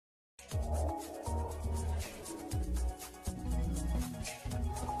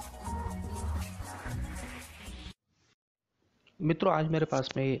मित्रों, आज मेरे पास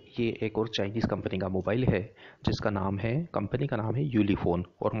में ये एक और चाइनीज़ कंपनी का मोबाइल है जिसका नाम है, कंपनी का नाम है यूलीफोन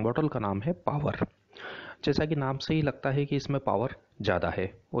और मॉडल का नाम है पावर। जैसा कि नाम से ही लगता है कि इसमें पावर ज़्यादा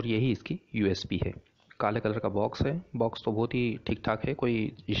है और यही इसकी यूएसपी है। काले कलर का बॉक्स है। बॉक्स तो बहुत ही ठीक ठाक है,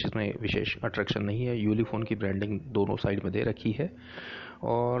 कोई इसमें विशेष अट्रैक्शन नहीं है। यूलीफोन की ब्रांडिंग दोनों साइड में दे रखी है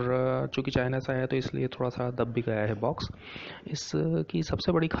और चूँकि चाइना से आया तो इसलिए थोड़ा सा दब भी गया है बॉक्स। इसकी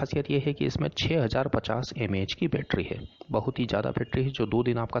सबसे बड़ी खासियत ये है कि इसमें 6050 mAh की बैटरी है। बहुत ही ज़्यादा बैटरी है जो 2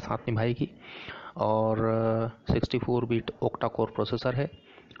 दिन आपका साथ निभाएगी और 64 बिट ओक्टा कोर प्रोसेसर है,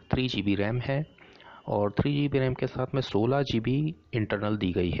 3 GB रैम है और 3 GB रैम के साथ में 16 GB इंटरनल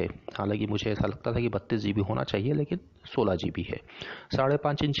दी गई है। हालांकि मुझे ऐसा लगता था कि 32 GB होना चाहिए, लेकिन 16 GB है।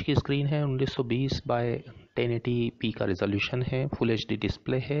 5.5 इंच की स्क्रीन है, 1920 बाय 1080p का रिजोल्यूशन है, फुल HD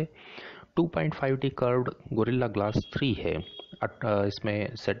डिस्प्ले है, 2.5D कर्व्ड गोरिल्ला ग्लास 3 है।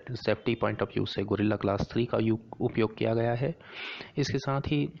 इसमें सेफ्टी पॉइंट ऑफ व्यू से गोरिल्ला ग्लास 3 का उपयोग किया गया है। इसके साथ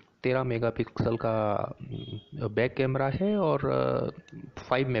ही 13 मेगापिक्सल का बैक कैमरा है और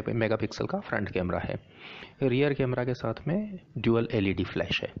 5 मेगापिक्सल का फ्रंट कैमरा है। रियर कैमरा के साथ में ड्यूअल LED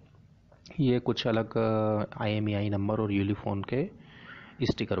फ्लैश है। ये कुछ अलग IMEI नंबर और यूलीफोन के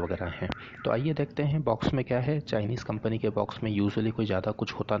स्टिकर वगैरह हैं। तो आइए देखते हैं बॉक्स में क्या है। चाइनीज़ कंपनी के बॉक्स में यूजुअली कोई ज़्यादा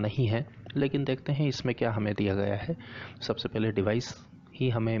कुछ होता नहीं है, लेकिन देखते हैं इसमें क्या हमें दिया गया है। सबसे पहले डिवाइस ही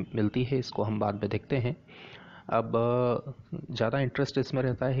हमें मिलती है, इसको हम बाद में देखते हैं। अब ज़्यादा इंटरेस्ट इसमें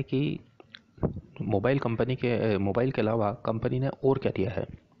रहता है कि मोबाइल के अलावा कंपनी ने और क्या दिया है।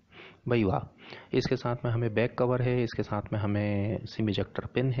 भाई वाह, इसके साथ में हमें बैक कवर है, इसके साथ में हमें सिम इजेक्टर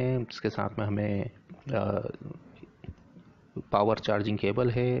पिन है, इसके साथ में हमें पावर चार्जिंग केबल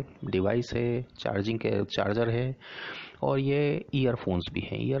है, डिवाइस है, चार्जिंग के चार्जर है और ये ईयरफोन्स भी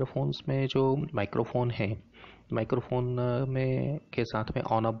हैं। ईयरफोन्स में जो माइक्रोफोन है, माइक्रोफोन में के साथ में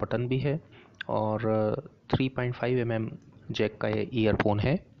ऑन ऑफ बटन भी है और 3.5 mm जैक का ये ईयरफोन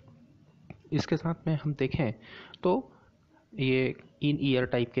है। इसके साथ में हम देखें तो ये इन ईयर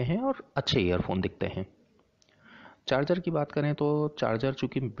टाइप के हैं और अच्छे ईयरफोन दिखते हैं। चार्जर की बात करें तो चार्जर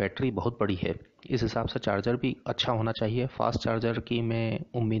चूँकि बैटरी बहुत बड़ी है, इस हिसाब से चार्जर भी अच्छा होना चाहिए। फास्ट चार्जर की मैं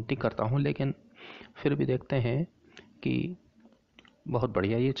उम्मीद नहीं करता हूँ, लेकिन फिर भी देखते हैं कि बहुत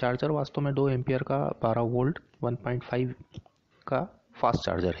बढ़िया ये चार्जर वास्तव में 2 एम्पियर का 12 वोल्ट 1.5 का फास्ट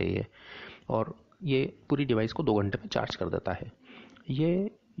चार्जर है ये, और ये पूरी डिवाइस को 2 घंटे में चार्ज कर देता है। ये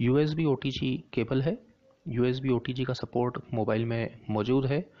USB OTG केबल है। USB OTG का सपोर्ट मोबाइल में मौजूद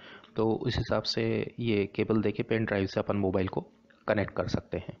है, तो इस हिसाब से ये केबल देके पेन ड्राइव से अपन मोबाइल को कनेक्ट कर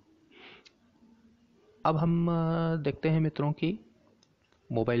सकते हैं। अब हम देखते हैं मित्रों की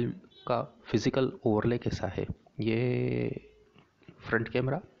मोबाइल का फिज़िकल ओवरले कैसा है। ये फ्रंट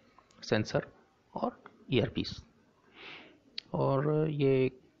कैमरा, सेंसर और ईयरपीस, और ये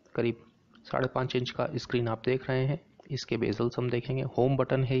करीब 5.5 इंच का स्क्रीन आप देख रहे हैं। इसके बेजल्स हम देखेंगे, होम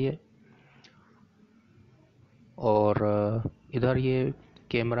बटन है ये, और इधर ये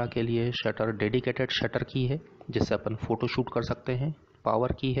कैमरा के लिए शटर, डेडिकेटेड शटर की है जिससे अपन फ़ोटो शूट कर सकते हैं।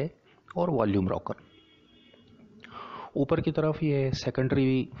 पावर की है और वॉल्यूम रॉकर। ऊपर की तरफ ये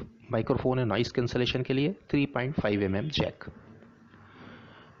सेकेंडरी माइक्रोफोन है नॉइस कैंसलेशन के लिए, 3.5 mm जैक।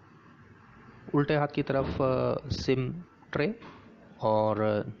 उल्टे हाथ की तरफ सिम ट्रे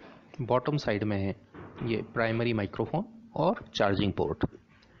और बॉटम साइड में है ये प्राइमरी माइक्रोफोन और चार्जिंग पोर्ट।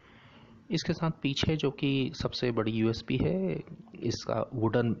 इसके साथ पीछे जो कि सबसे बड़ी यूएसपी है, इसका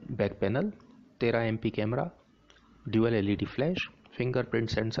wooden back panel, 13 MP camera, dual LED flash, fingerprint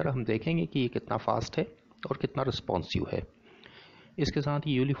sensor. हम देखेंगे कि ये कितना फास्ट है और कितना रिस्पॉन्सिव है। इसके साथ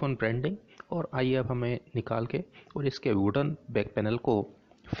ही यूलीफोन ब्रांडिंग। और आइए अब हमें निकाल के और इसके वुडन बैक पैनल को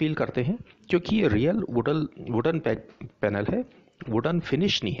फील करते हैं, क्योंकि ये रियल वुडन बैक पैनल है, वुडन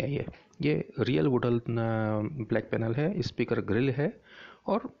फिनिश नहीं है। ये रियल वुडन ब्लैक पैनल है। स्पीकर ग्रिल है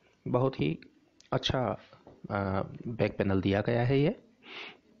और बहुत ही अच्छा बैक पैनल दिया गया है ये।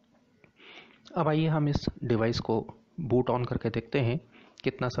 अब आइए हम इस डिवाइस को बूट ऑन करके देखते हैं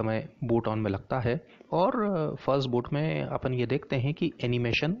कितना समय बूट ऑन में लगता है। और फर्स्ट बूट में अपन ये देखते हैं कि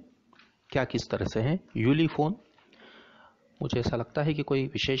एनिमेशन क्या किस तरह से है। यूलीफोन, मुझे ऐसा लगता है कि कोई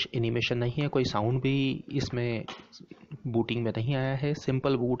विशेष एनिमेशन नहीं है, कोई साउंड भी इसमें बूटिंग में नहीं आया है,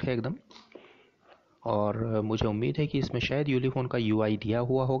 सिंपल बूट है एकदम। और मुझे उम्मीद है कि इसमें शायद यूलीफोन का UI दिया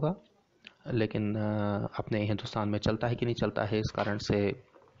हुआ होगा, लेकिन अपने हिंदुस्तान में चलता है कि नहीं चलता है, इस कारण से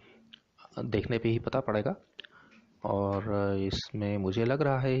देखने पे ही पता पड़ेगा। और इसमें मुझे लग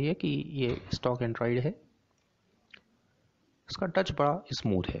रहा है ये कि ये स्टॉक एंड्रॉइड है। इसका टच बड़ा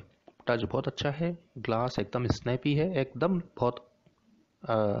स्मूथ है, टच बहुत अच्छा है, ग्लास एकदम स्नैपी है, एकदम बहुत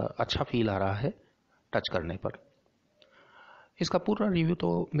अच्छा फील आ रहा है टच करने पर। इसका पूरा रिव्यू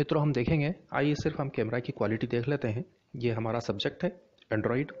तो मित्रों हम देखेंगे। आइए सिर्फ हम कैमरा की क्वालिटी देख लेते हैं। ये हमारा सब्जेक्ट है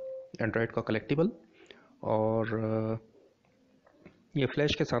एंड्रॉयड, एंड्रॉयड का कलेक्टिबल, और ये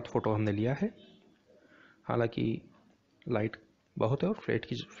फ्लैश के साथ फ़ोटो हमने लिया है। हालांकि लाइट बहुत है और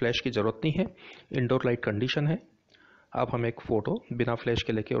फ्लैश की ज़रूरत नहीं है, इंडोर लाइट कंडीशन है। अब हम एक फ़ोटो बिना फ्लैश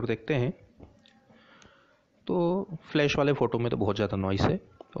के लेके और देखते हैं। तो फ्लैश वाले फ़ोटो में तो बहुत ज़्यादा नॉइस है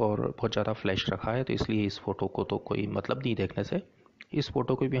और बहुत ज़्यादा फ्लैश रखा है, तो इसलिए इस फ़ोटो को तो कोई मतलब नहीं देखने से। इस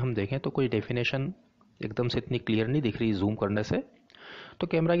फ़ोटो को भी हम देखें तो कोई डेफिनेशन एकदम से इतनी क्लियर नहीं दिख रही जूम करने से। तो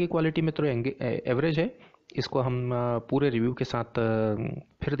कैमरा की क्वालिटी में तो एवरेज है। इसको हम पूरे रिव्यू के साथ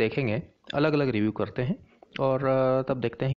फिर देखेंगे, अलग अलग रिव्यू करते हैं और तब देखते हैं